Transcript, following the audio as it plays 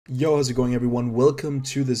Yo, how's it going, everyone? Welcome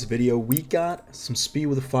to this video. We got some speed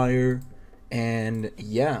with the fire, and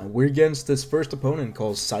yeah, we're against this first opponent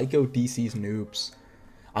called Psycho DC's Noobs.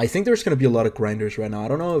 I think there's going to be a lot of grinders right now. I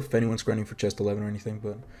don't know if anyone's grinding for chest 11 or anything,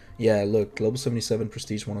 but yeah, look, global 77,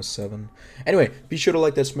 prestige 107. Anyway, be sure to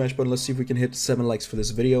like that smash button. Let's see if we can hit 7 likes for this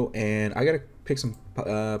video, and I gotta pick some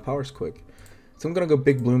powers quick. So I'm gonna go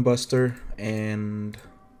big Bloon Buster, and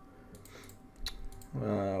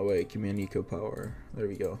wait, give me an eco power. There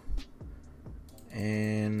we go.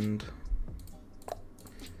 And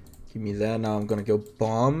give me that. Now I'm gonna go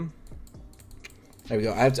bomb. There we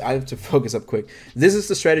go. I have to focus up quick. This is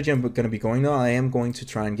the strategy I'm gonna be going though. I am going to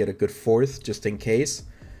try and get a good fourth just in case.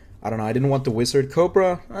 I don't know. I didn't want the wizard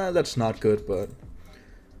cobra. That's not good, but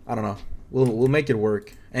I don't know. We'll make it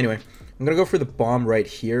work. Anyway, I'm gonna go for the bomb right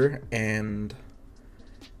here, and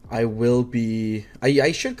I will be...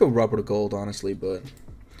 I should go rubber to gold, honestly, but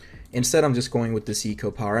instead I'm just going with this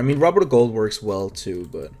eco power. I mean, rubber to gold works well too,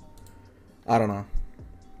 but I don't know.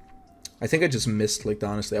 I think I just misclicked,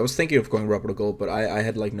 honestly. I was thinking of going rubber to gold, but I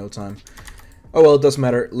had like no time. Oh well, it doesn't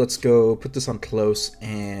matter. Let's go put this on close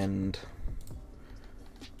and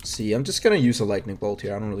see. I'm just gonna use a lightning bolt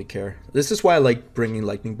here. I don't really care. This is why I like bringing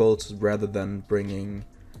lightning bolts rather than bringing,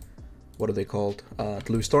 what are they called?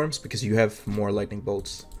 Blue storms, because you have more lightning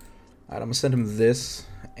bolts. Alright, I'm gonna send him this,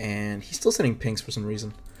 and he's still sending pinks for some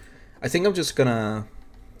reason. I think I'm just gonna,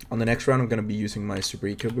 on the next round, I'm gonna be using my super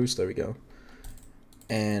eco boost. There we go.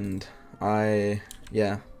 And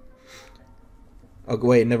yeah. Oh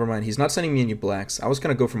wait, never mind. He's not sending me any blacks. I was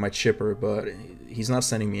gonna go for my chipper, but he's not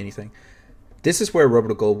sending me anything. This is where rubber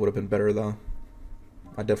to gold would have been better, though.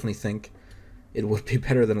 I definitely think it would be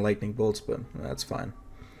better than lightning bolts, but that's fine.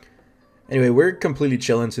 Anyway, we're completely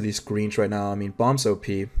chilling to these greens right now. I mean, bomb's OP.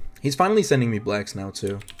 He's finally sending me blacks now,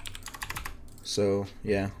 too. So,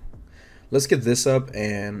 yeah. Let's get this up,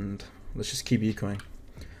 and let's just keep ecoing.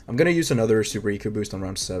 I'm going to use another super eco boost on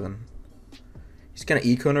round 7. He's going to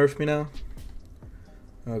eco nerf me now.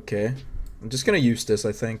 Okay. I'm just going to use this,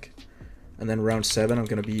 I think. And then round 7, I'm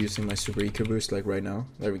going to be using my super eco boost, like right now.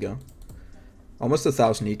 There we go. Almost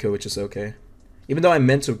 1,000 eco, which is okay. Even though I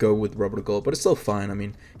meant to go with rubber to gold, but it's still fine. I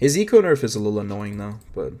mean, his eco nerf is a little annoying, though,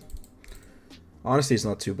 but honestly, it's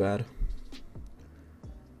not too bad.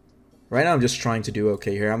 Right now, I'm just trying to do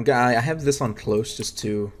okay here. I have this on close just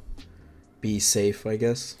to be safe, I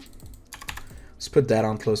guess. Let's put that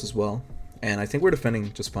on close as well. And I think we're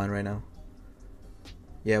defending just fine right now.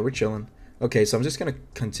 Yeah, we're chilling. Okay, so I'm just going to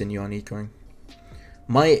continue on ecoing.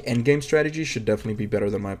 My endgame strategy should definitely be better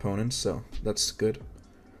than my opponent's, so that's good.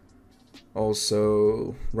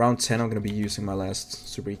 Also, round 10, I'm going to be using my last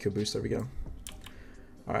super eco boost. There we go.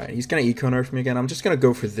 Alright, he's going to eco nerf me again. I'm just going to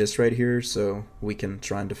go for this right here so we can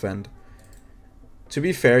try and defend. To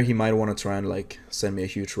be fair, he might want to try and like send me a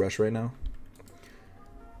huge rush right now.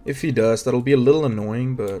 If he does, that'll be a little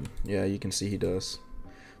annoying, but yeah, you can see he does.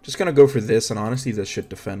 Just going to go for this, and honestly, this should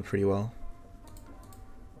defend pretty well.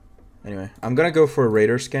 Anyway, I'm going to go for a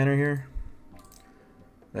radar scanner here.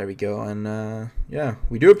 There we go, and yeah,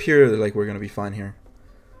 we do appear like we're going to be fine here.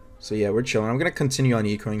 So yeah, we're chilling. I'm going to continue on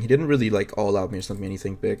ecoing. He didn't really like all out me or something,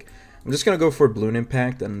 anything big. I'm just going to go for a balloon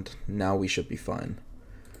impact, and now we should be fine.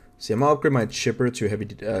 See, I'm going to upgrade my chipper to heavy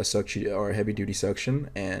suction or heavy duty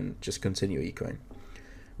suction and just continue ecoing.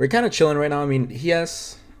 We're kind of chilling right now. I mean, he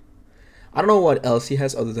has, I don't know what else he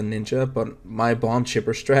has other than ninja, but my bomb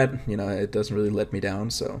chipper strat, you know, it doesn't really let me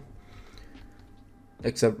down, so.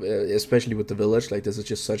 Except, especially with the village, like, this is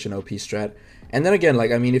just such an OP strat. And then again,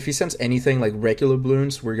 like, I mean, if he sends anything like regular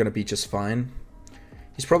balloons, we're gonna be just fine.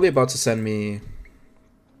 He's probably about to send me,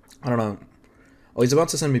 I don't know. Oh, he's about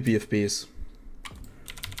to send me BFBs.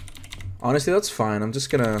 Honestly, that's fine. I'm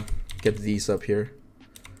just gonna get these up here.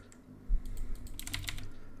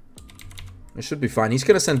 It should be fine. He's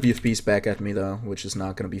gonna send BFBs back at me, though, which is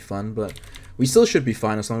not gonna be fun, but we still should be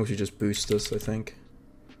fine as long as we just boost this, I think.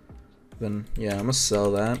 Then, yeah, I'm gonna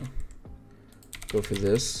sell that. Go for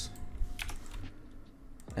this.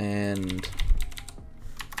 And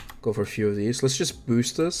go for a few of these. Let's just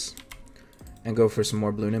boost this. And go for some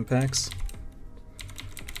more balloon impacts.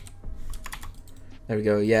 There we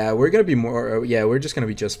go. Yeah, we're gonna be more... yeah, we're just gonna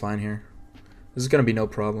be just fine here. This is gonna be no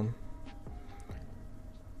problem.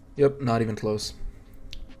 Yep, not even close.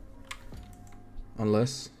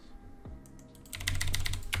 Unless...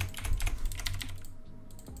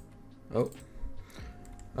 oh.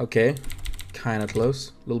 Okay. Kinda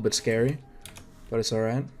close. A little bit scary. But it's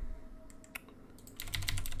alright.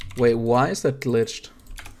 Wait, why is that glitched?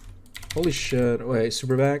 Holy shit. Wait,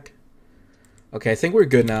 super back? Okay, I think we're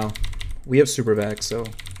good now. We have super vac, so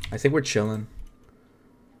I think we're chilling.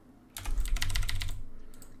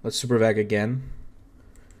 Let's super vac again.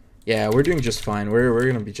 Yeah, we're doing just fine. We're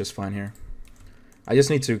gonna be just fine here. I just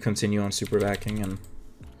need to continue on super vacking and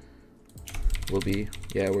we'll be,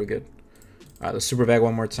 yeah, we're good. Alright, let's super vac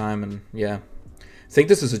one more time and yeah. I think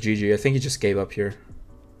this is a GG. I think he just gave up here.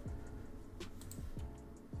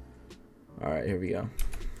 Alright, here we go.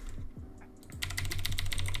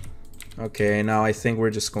 Okay, now I think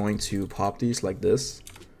we're just going to pop these like this.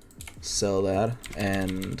 Sell that,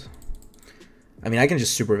 and I mean I can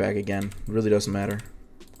just super vac again. It really doesn't matter.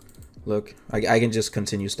 Look, I can just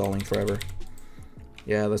continue stalling forever.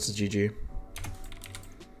 Yeah, that's a GG.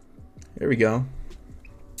 Here we go.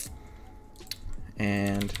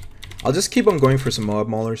 And I'll just keep on going for some Moab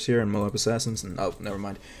Maulers here and Moab Assassins. And oh, never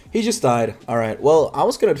mind. He just died. Alright, well, I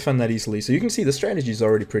was going to defend that easily. So you can see the strategy is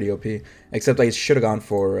already pretty OP. Except I should have gone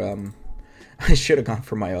for I should have gone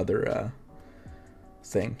for my other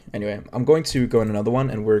thing. Anyway, I'm going to go in another one,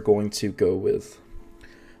 and we're going to go with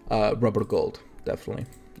Rubber Gold. Definitely.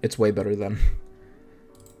 It's way better than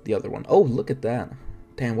the other one. Oh, look at that.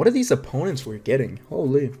 Damn, what are these opponents we're getting?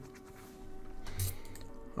 Holy.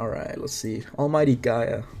 Alright, let's see. Almighty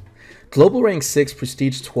Gaia. Global rank 6,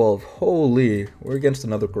 prestige 12. Holy, we're against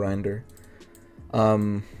another grinder.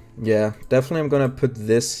 Yeah, definitely I'm gonna put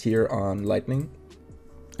this here on lightning.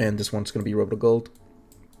 And this one's gonna be rubber gold.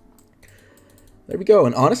 There we go.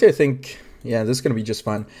 And honestly, I think, yeah, this is gonna be just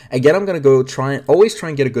fine. Again, I'm gonna go always try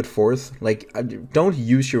and get a good fourth. Like, don't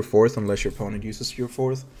use your fourth unless your opponent uses your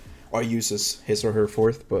fourth. Or uses his or her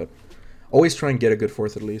fourth, but always try and get a good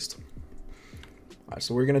fourth at least. Alright,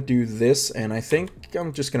 so we're gonna do this, and I think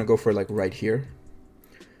I'm just gonna go for like right here.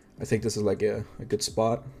 I think this is like a good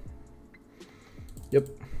spot. Yep,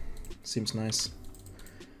 seems nice.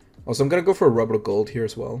 Also, I'm gonna go for a rubber gold here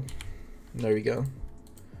as well. There we go.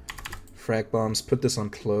 Frag bombs. Put this on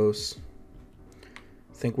close.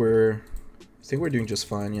 I think we're doing just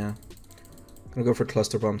fine. Yeah. I'm gonna go for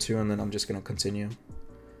cluster bomb too, and then I'm just gonna continue.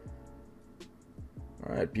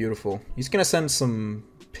 All right, beautiful. He's gonna send some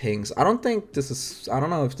pings. I don't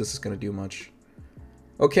know if this is gonna do much.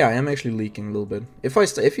 Okay, I am actually leaking a little bit.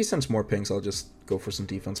 If he sends more pings, I'll just go for some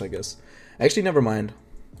defense, I guess. Actually, never mind.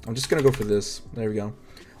 I'm just gonna go for this. There we go.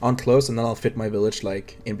 On close, and then I'll fit my village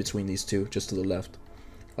like in between these two, just to the left,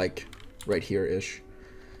 like right here-ish.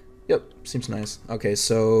 Yep, seems nice. Okay,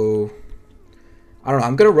 so I don't know.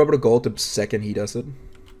 I'm gonna rubber the gold the second he does it,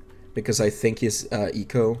 because I think his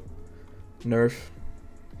eco nerf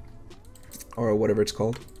or whatever it's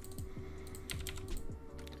called.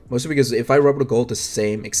 Mostly because if I rubber the gold the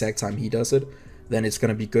same exact time he does it, then it's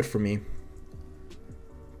gonna be good for me.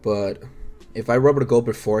 But if I rubber the gold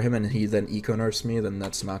before him and he then eco nerfs me, then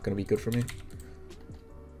that's not gonna be good for me.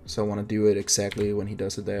 So I want to do it exactly when he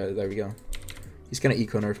does it. There we go. He's gonna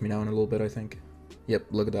eco nerf me now in a little bit, I think. Yep,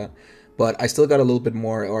 look at that. But I still got a little bit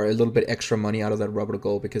more, or a little bit extra money out of that rubber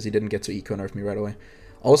gold because he didn't get to eco nerf me right away.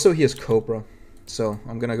 Also, he has Cobra, so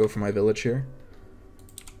I'm gonna go for my village here.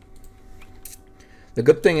 The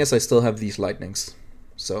good thing is I still have these lightnings,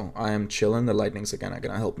 so I am chilling. The lightnings again are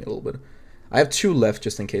gonna help me a little bit. I have 2 left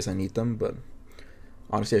just in case I need them, but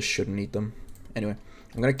honestly I shouldn't need them. Anyway,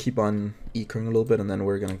 I'm gonna keep on ecoing a little bit, and then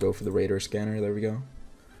we're gonna go for the radar scanner. There we go.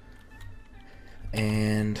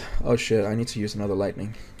 And oh shit, I need to use another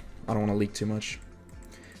lightning. I don't want to leak too much.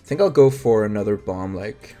 I think I'll go for another bomb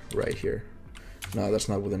like right here. No, that's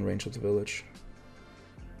not within range of the village.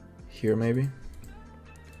 Here maybe?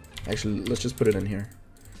 Actually, let's just put it in here.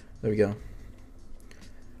 There we go.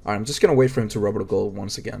 Alright, I'm just gonna wait for him to rubber the gold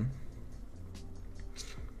once again.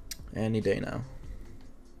 Any day now.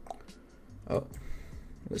 Oh,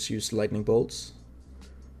 let's use lightning bolts.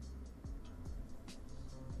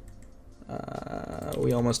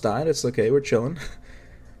 We almost died. It's okay. We're chilling.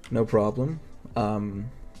 No problem.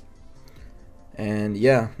 And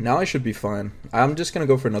yeah, now I should be fine. I'm just gonna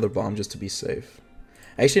go for another bomb just to be safe.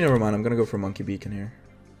 Actually, never mind. I'm gonna go for monkey beacon here.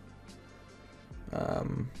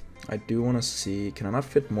 I do want to see. Can I not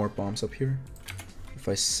fit more bombs up here? If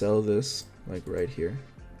I sell this, like right here.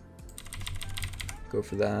 Go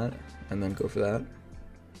for that, and then go for that.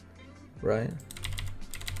 Right?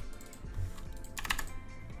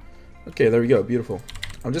 Okay, there we go. Beautiful.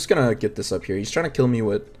 I'm just gonna get this up here. He's trying to kill me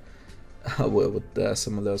with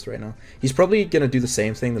some of those right now. He's probably gonna do the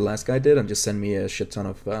same thing the last guy did and just send me a shit ton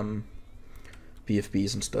of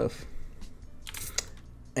BFBs and stuff.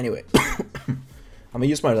 Anyway, I'm gonna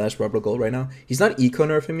use my last rubber gold right now. He's not eco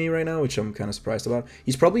nerfing me right now, which I'm kind of surprised about.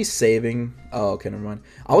 He's probably saving. Oh, okay, never mind.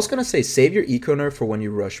 I was gonna say save your eco nerf for when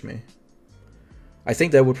you rush me. I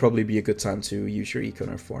think that would probably be a good time to use your eco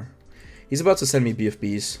nerf for. He's about to send me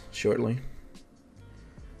BFBs shortly.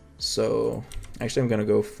 So, actually I'm gonna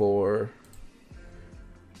go for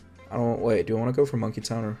I don't... Wait, do I want to go for Monkey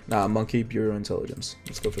Town or... Nah, Monkey Bureau Intelligence.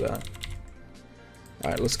 Let's go for that.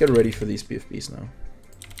 Alright, let's get ready for these BFBs now.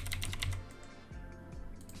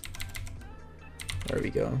 There we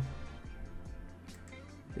go.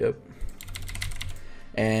 Yep.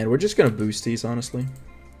 And we're just gonna boost these, honestly.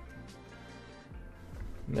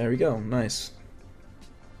 There we go. Nice.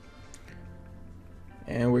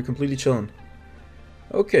 And we're completely chilling.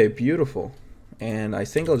 Okay, beautiful. And I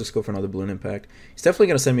think I'll just go for another Bloon Impact. He's definitely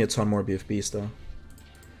gonna send me a ton more BFBs, though.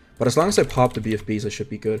 But as long as I pop the BFBs, I should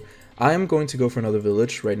be good. I am going to go for another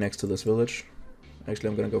village right next to this village. Actually,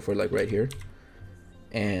 I'm gonna go for it, like, right here.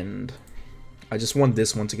 And I just want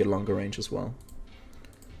this one to get longer range as well.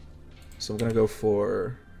 So I'm gonna go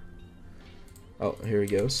for... Oh, here he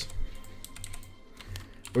goes.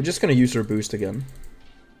 We're just gonna use our boost again.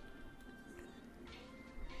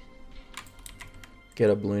 Get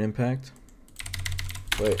a Bloon Impact.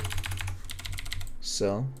 Wait.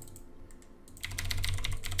 Sell.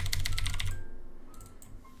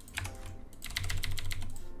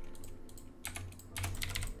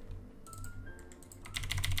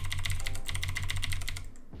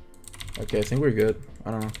 Okay, I think we're good.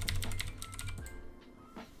 I don't know.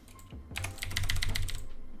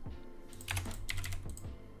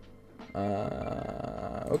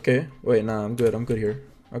 Okay. Wait, nah, I'm good. I'm good here.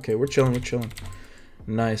 Okay, we're chilling. We're chilling.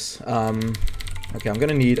 Nice. Okay, I'm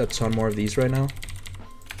gonna need a ton more of these right now.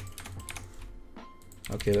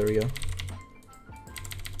 Okay, there we go.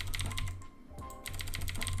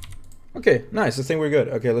 Okay, nice. I think we're good.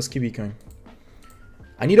 Okay, let's keep ecoing.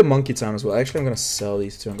 I need a Monkey Town as well. Actually, I'm gonna sell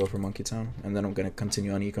these two and go for Monkey Town, and then I'm gonna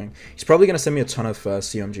continue on ecoing. He's probably gonna send me a ton of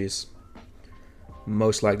CMGs.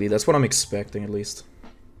 Most likely. That's what I'm expecting, at least.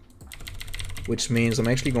 Which means I'm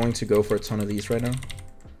actually going to go for a ton of these right now.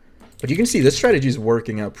 But you can see this strategy is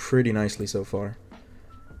working out pretty nicely so far.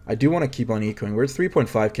 I do want to keep on ecoing. We're at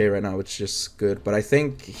 3.5k right now, which is good. But I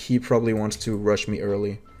think he probably wants to rush me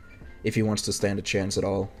early, if he wants to stand a chance at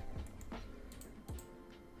all.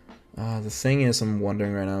 The thing is, I'm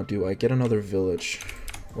wondering right now, do I get another village?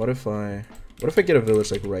 What if I get a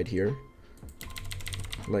village like right here?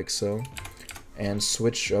 Like so. And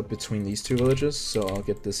switch up between these two villages. So I'll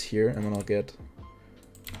get this here, and then I'll get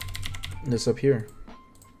this up here.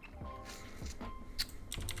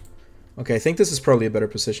 Okay, I think this is probably a better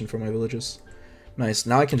position for my villages. Nice.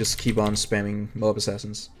 Now I can just keep on spamming mob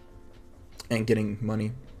assassins and getting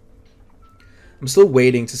money. I'm still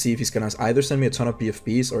waiting to see if he's gonna either send me a ton of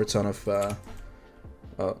BFBs or a ton of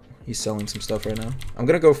oh, he's selling some stuff right now. I'm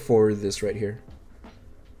gonna go for this right here.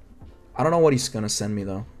 I don't know what he's gonna send me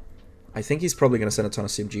though. I think he's probably gonna send a ton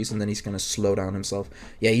of CMGs and then he's gonna slow down himself.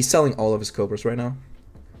 Yeah, he's selling all of his Cobras right now.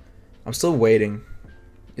 I'm still waiting.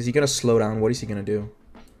 Is he gonna slow down? What is he gonna do?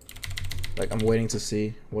 Like, I'm waiting to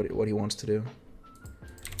see what he wants to do.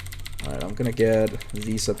 Alright, I'm gonna get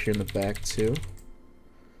these up here in the back too.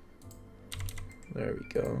 There we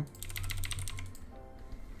go.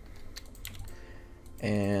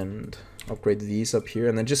 And upgrade these up here,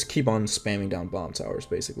 and then just keep on spamming down bomb towers,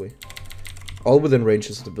 basically. All within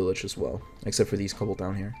ranges of the village as well, except for these couple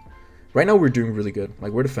down here. Right now we're doing really good.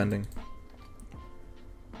 Like, we're defending.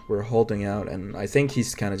 We're holding out, and I think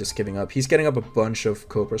he's kind of just giving up. He's getting up a bunch of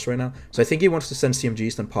Cobras right now, so I think he wants to send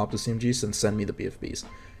CMGs, then pop the CMGs, and send me the BFBs.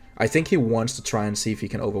 I think he wants to try and see if he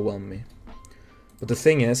can overwhelm me. But the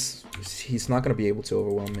thing is, he's not going to be able to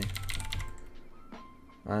overwhelm me.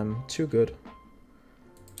 I'm too good.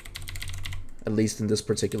 At least in this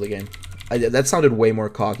particular game. That sounded way more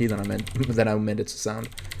cocky than I meant it to sound.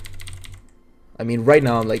 I mean, right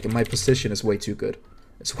now, like, my position is way too good.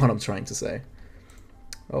 That's what I'm trying to say.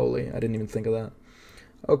 Holy, I didn't even think of that.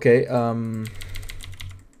 Okay,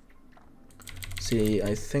 see,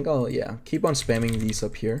 I think I'll, yeah, keep on spamming these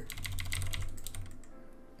up here.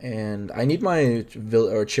 And I need my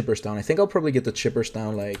chippers down. I think I'll probably get the chippers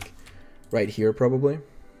down, like, right here, probably.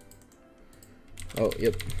 Oh,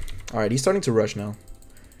 yep. Alright, he's starting to rush now.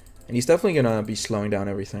 And he's definitely gonna be slowing down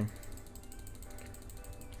everything.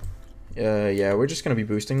 Yeah, we're just gonna be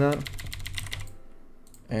boosting that.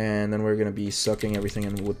 And then we're gonna be sucking everything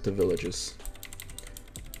in with the villages.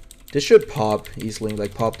 This should pop easily,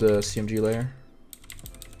 like pop the CMG layer.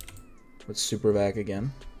 With Super Vac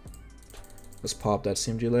again. Let's pop that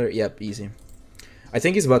CMG layer. Yep, easy. I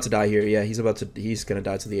think he's about to die here. Yeah, he's gonna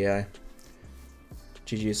die to the AI.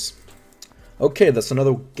 GG's. Okay, that's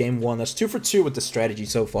another game one. That's 2 for 2 with the strategy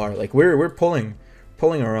so far. Like, we're pulling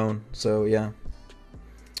our own. So yeah.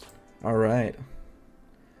 All right.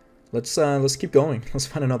 Let's keep going. Let's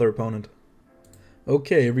find another opponent.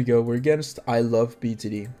 Okay, here we go. We're against I Love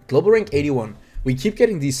BTD. Global rank 81. We keep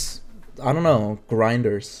getting these, I don't know,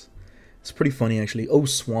 grinders. It's pretty funny, actually. Oh,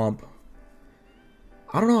 Swamp.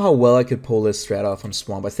 I don't know how well I could pull this strat off on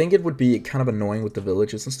Swamp. I think it would be kind of annoying with the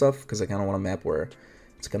villages and stuff, because I kind of want a map where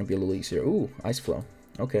it's going to be a little easier. Ooh, Ice Flow.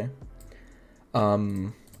 Okay.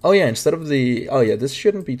 Oh yeah, instead of the... Oh yeah, this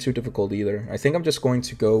shouldn't be too difficult either. I think I'm just going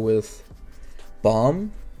to go with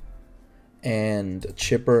Bomb and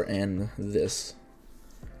Chipper and this.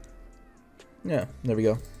 Yeah, there we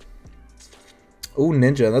go. Ooh,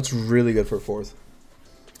 Ninja. That's really good for 4th.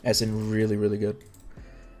 As in really, really good.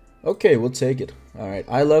 Okay, we'll take it. Alright,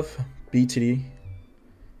 I love BTD.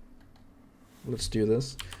 Let's do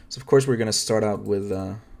this. So of course we're going to start out with...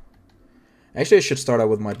 Actually, I should start out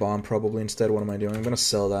with my bomb probably instead. What am I doing? I'm going to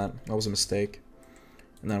sell that. That was a mistake.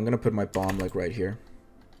 And then I'm going to put my bomb like right here.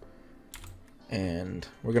 And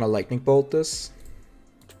we're going to lightning bolt this.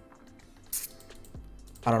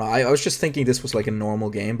 I don't know. I was just thinking this was like a normal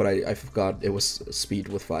game, but I forgot it was speed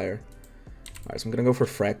with fire. Alright, so I'm going to go for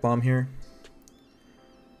frag bomb here.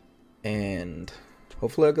 And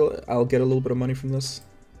hopefully I'll get a little bit of money from this.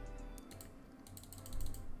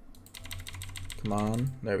 Come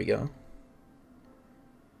on. There we go.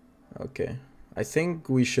 Okay, I think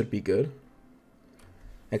we should be good.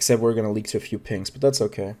 Except we're gonna leak to a few pings, but that's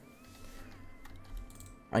okay.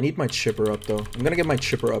 I need my chipper up though. I'm gonna get my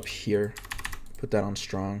chipper up here. Put that on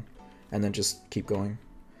strong. And then just keep going.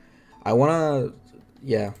 I wanna...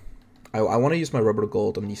 Yeah. I wanna use my rubber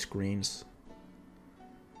gold on these greens.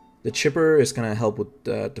 The chipper is gonna help with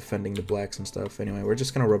defending the blacks and stuff. Anyway, we're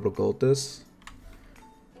just gonna rubber gold this.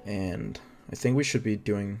 And I think we should be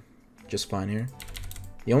doing just fine here.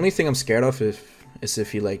 The only thing I'm scared of is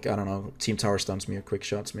if he, like, I don't know, team tower stuns me or quick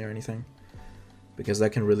shots me or anything. Because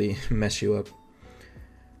that can really mess you up.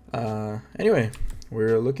 Anyway,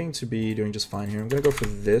 we're looking to be doing just fine here. I'm going to go for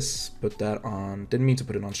this, put that on... Didn't mean to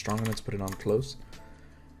put it on strong, I meant to put it on close.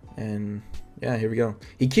 And, yeah, here we go.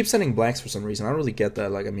 He keeps sending blacks for some reason. I don't really get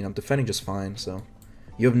that. Like, I mean, I'm defending just fine, so...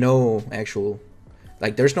 You have no actual...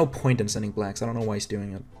 Like, there's no point in sending blacks. I don't know why he's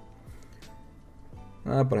doing it.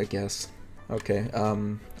 But I guess... Okay,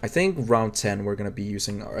 I think round 10 we're going to be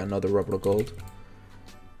using another rubber gold.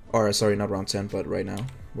 Or, sorry, not round 10, but right now.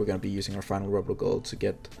 We're going to be using our final rubber gold to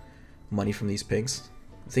get money from these pigs.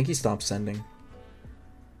 I think he stopped sending.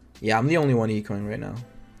 Yeah, I'm the only one ecoing right now.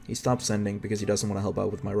 He stopped sending because he doesn't want to help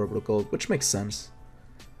out with my rubber gold, which makes sense.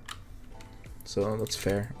 So, that's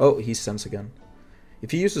fair. Oh, he sends again.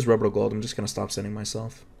 If he uses rubber gold, I'm just going to stop sending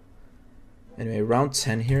myself. Anyway, round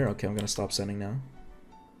 10 here. Okay, I'm going to stop sending now.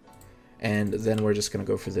 And then we're just going to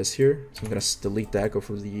go for this here. So I'm going to delete that, go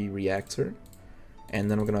for the reactor.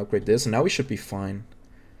 And then we're going to upgrade this. And now we should be fine.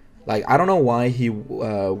 Like, I don't know why he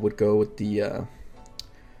would go with the...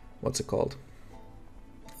 what's it called?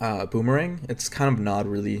 Boomerang. It's kind of not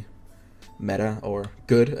really meta or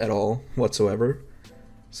good at all whatsoever.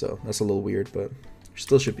 So that's a little weird, but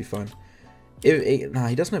still should be fine. Nah,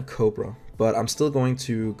 he doesn't have Cobra. But I'm still going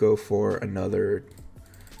to go for another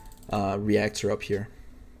reactor up here.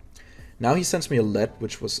 Now he sends me a lead,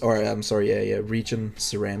 which was, or I'm sorry, a regen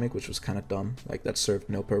ceramic, which was kind of dumb. Like, that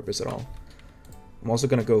served no purpose at all. I'm also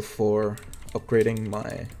going to go for upgrading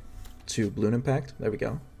my to Bloon Impact. There we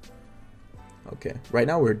go. Okay, right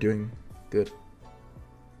now we're doing good.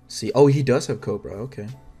 See, oh, he does have Cobra, okay.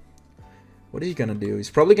 What is he going to do?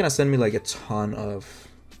 He's probably going to send me like a ton of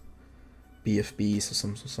BFBs or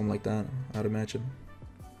something like that, I'd imagine.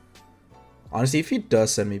 Honestly, if he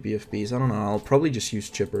does send me BFBs, I don't know, I'll probably just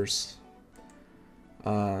use chippers.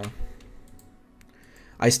 I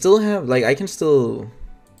still have, like, I still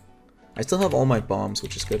have all my bombs,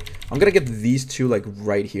 which is good. I'm gonna get these two, like,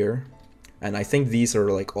 right here. And I think these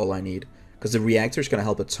are, like, all I need. Because the reactor is gonna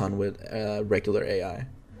help a ton with regular AI.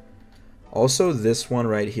 Also, this one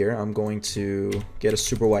right here, I'm going to get a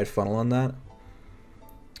super wide funnel on that.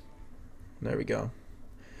 There we go.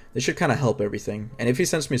 This should kind of help everything. And if he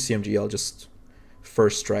sends me a CMG, I'll just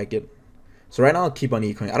first strike it. So right now I'll keep on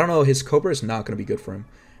ecoing. I don't know, his Cobra is not going to be good for him.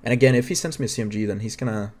 And again, if he sends me a CMG, then he's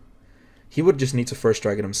going to... He would just need to first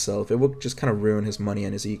strike it himself. It would just kind of ruin his money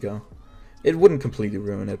and his eco. It wouldn't completely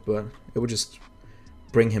ruin it, but it would just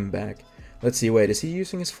bring him back. Let's see, wait, is he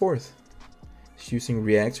using his 4th? He's using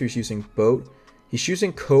Reactor, he's using Boat. He's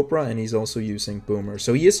using Cobra, and he's also using Boomer.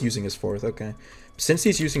 So he is using his 4th, okay. Since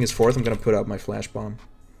he's using his 4th, I'm going to put out my Flash Bomb.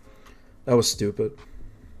 That was stupid.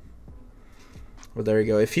 Well, there you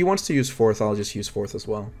go. If he wants to use 4th, I'll just use 4th as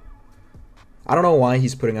well. I don't know why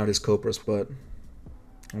he's putting out his Cobras, but...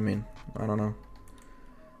 I mean, I don't know.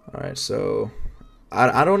 Alright, so...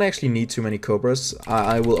 I don't actually need too many Cobras.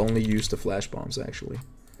 I will only use the Flash Bombs, actually.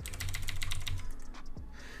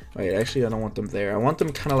 Wait, actually, I don't want them there. I want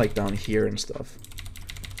them kind of like down here and stuff.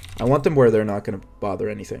 I want them where they're not going to bother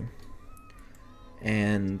anything.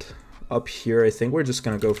 And up here, I think we're just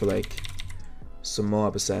gonna go for like some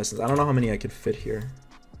Moab assassins. I don't know how many I can fit here.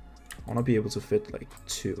 I want to be able to fit like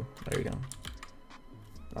 2. There you go.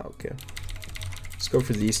 Okay. Let's go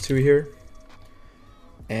for these 2 here.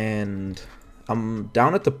 And I'm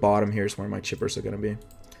down at the bottom here is where my chippers are gonna be.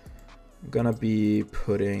 I'm gonna be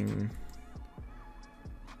putting,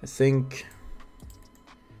 I think,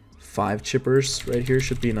 5 chippers right here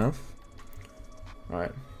should be enough.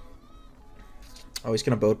 Alright. Oh, he's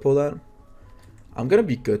gonna boat pull that? I'm gonna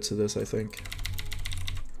be good to this, I think.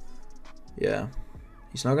 Yeah.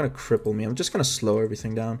 He's not gonna cripple me. I'm just gonna slow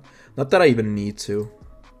everything down. Not that I even need to.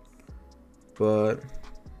 But,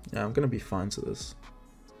 yeah, I'm gonna be fine to this.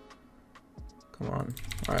 Come on.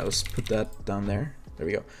 Alright, let's put that down there. There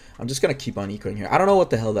we go. I'm just gonna keep on ecoing here. I don't know what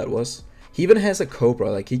the hell that was. He even has a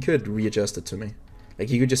Cobra. Like, he could readjust it to me. Like,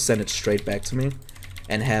 he could just send it straight back to me.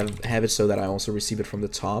 And have it so that I also receive it from the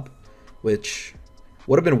top. Which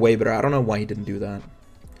would have been way better. I don't know why he didn't do that.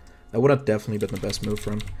 That would have definitely been the best move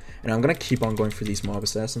for him. And I'm gonna keep on going for these mob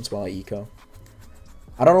assassins while I eco.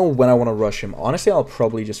 I don't know when I want to rush him. Honestly, I'll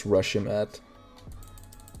probably just rush him at...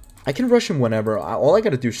 I can rush him whenever. All I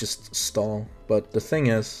gotta do is just stall. But the thing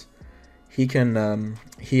is, he can...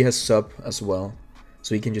 he has sub as well.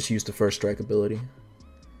 So he can just use the first strike ability.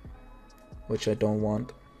 Which I don't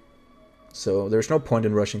want. So there's no point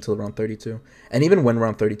in rushing till round 32. And even when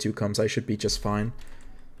round 32 comes, I should be just fine.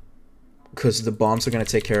 Because the bombs are going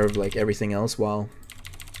to take care of like everything else while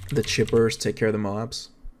the chippers take care of the Moabs.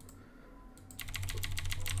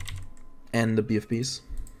 And the BFBs.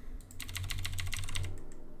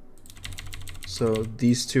 So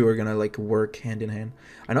these 2 are going to like work hand in hand.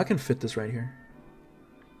 I know I can fit this right here.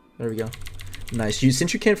 There we go. Nice.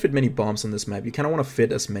 Since you can't fit many bombs on this map, you kind of want to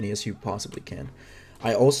fit as many as you possibly can.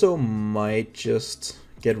 I also might just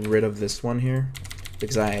get rid of this one here.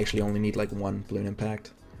 Because I actually only need like 1 Bloon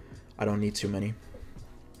impact. I don't need too many.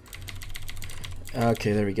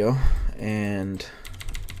 Okay, there we go. And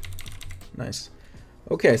nice.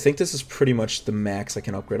 Okay, I think this is pretty much the max I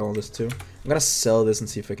can upgrade all this to. I'm gonna sell this and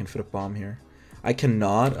see if I can fit a bomb here. I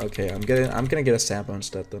cannot. Okay, I'm gonna get a Sabo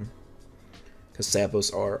instead then. Because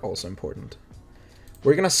Sabos are also important.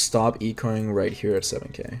 We're gonna stop ecoing right here at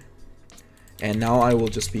 7k. And now I will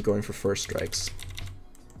just be going for first strikes.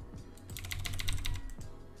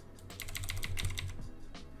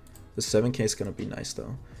 The 7k is gonna be nice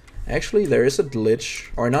though. Actually, there is a glitch,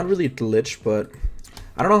 or not really a glitch, but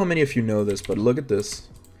I don't know how many of you know this, but look at this.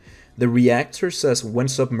 The reactor says when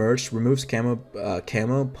submerged, removes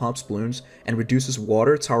camo, pops balloons, and reduces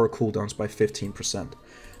water tower cooldowns by 15%.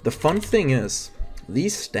 The fun thing is,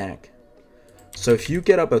 these stack. So if you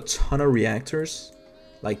get up a ton of reactors,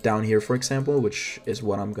 like down here for example, which is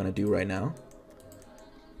what I'm gonna do right now.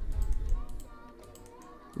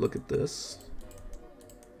 Look at this.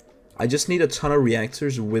 I just need a ton of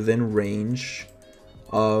reactors within range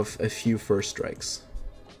of a few first strikes.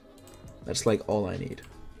 That's like all I need.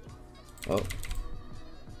 Oh.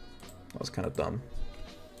 That was kind of dumb.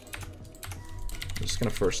 I'm just gonna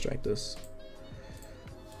first strike this.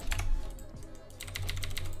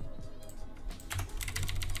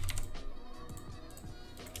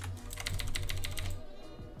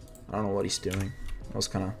 I don't know what he's doing. That was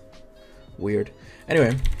kind of weird.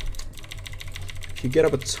 Anyway. If you get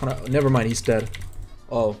up a ton of... Never mind, he's dead.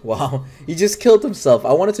 Oh, wow. He just killed himself.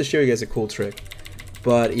 I wanted to show you guys a cool trick.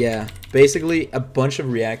 But yeah, basically a bunch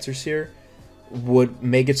of reactors here would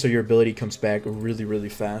make it so your ability comes back really, really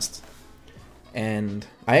fast. And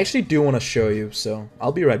I actually do want to show you, so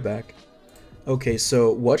I'll be right back. Okay,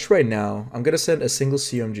 so watch right now. I'm going to send a single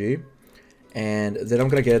CMG. And then I'm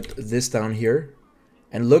going to get this down here.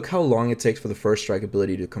 And look how long it takes for the first strike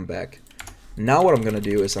ability to come back. Now what I'm going to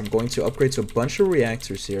do is I'm going to upgrade to a bunch of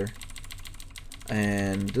reactors here.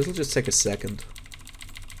 And this will just take a second.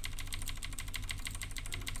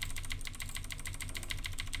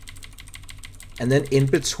 And then in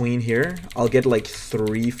between here, I'll get like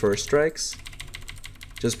 3 first strikes.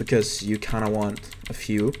 Just because you kind of want a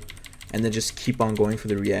few. And then just keep on going for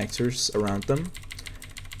the reactors around them.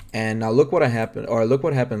 And now look what happens.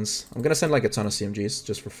 I'm gonna send like a ton of CMGs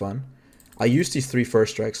just for fun. I use these 3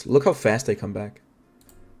 first strikes. Look how fast they come back.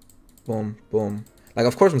 Boom, boom. Like,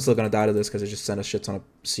 of course I'm still gonna die to this because I just sent a shit ton of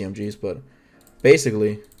CMGs, but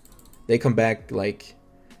basically, they come back like...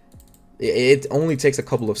 It only takes a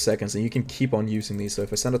couple of seconds and you can keep on using these. So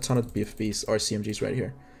if I send a ton of BFBs or CMGs right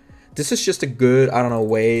here. This is just a good, I don't know,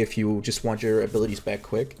 way if you just want your abilities back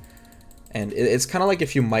quick. And it's kind of like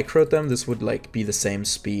if you microed them, this would like be the same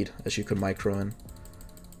speed as you could micro in.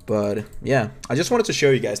 But yeah, I just wanted to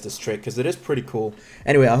show you guys this trick because it is pretty cool.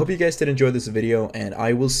 Anyway, I hope you guys did enjoy this video and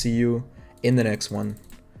I will see you in the next one.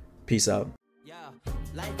 Peace out.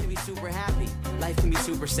 Life can be super happy, life can be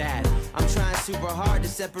super sad. I'm trying super hard to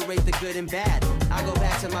separate the good and bad. I go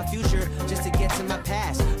back to my future just to get to my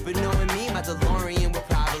past, but knowing me, my DeLorean will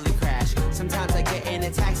probably crash. Sometimes I get in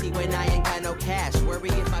a taxi when I ain't got no cash. Worry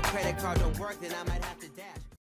if my credit card don't work, then I might have to dash.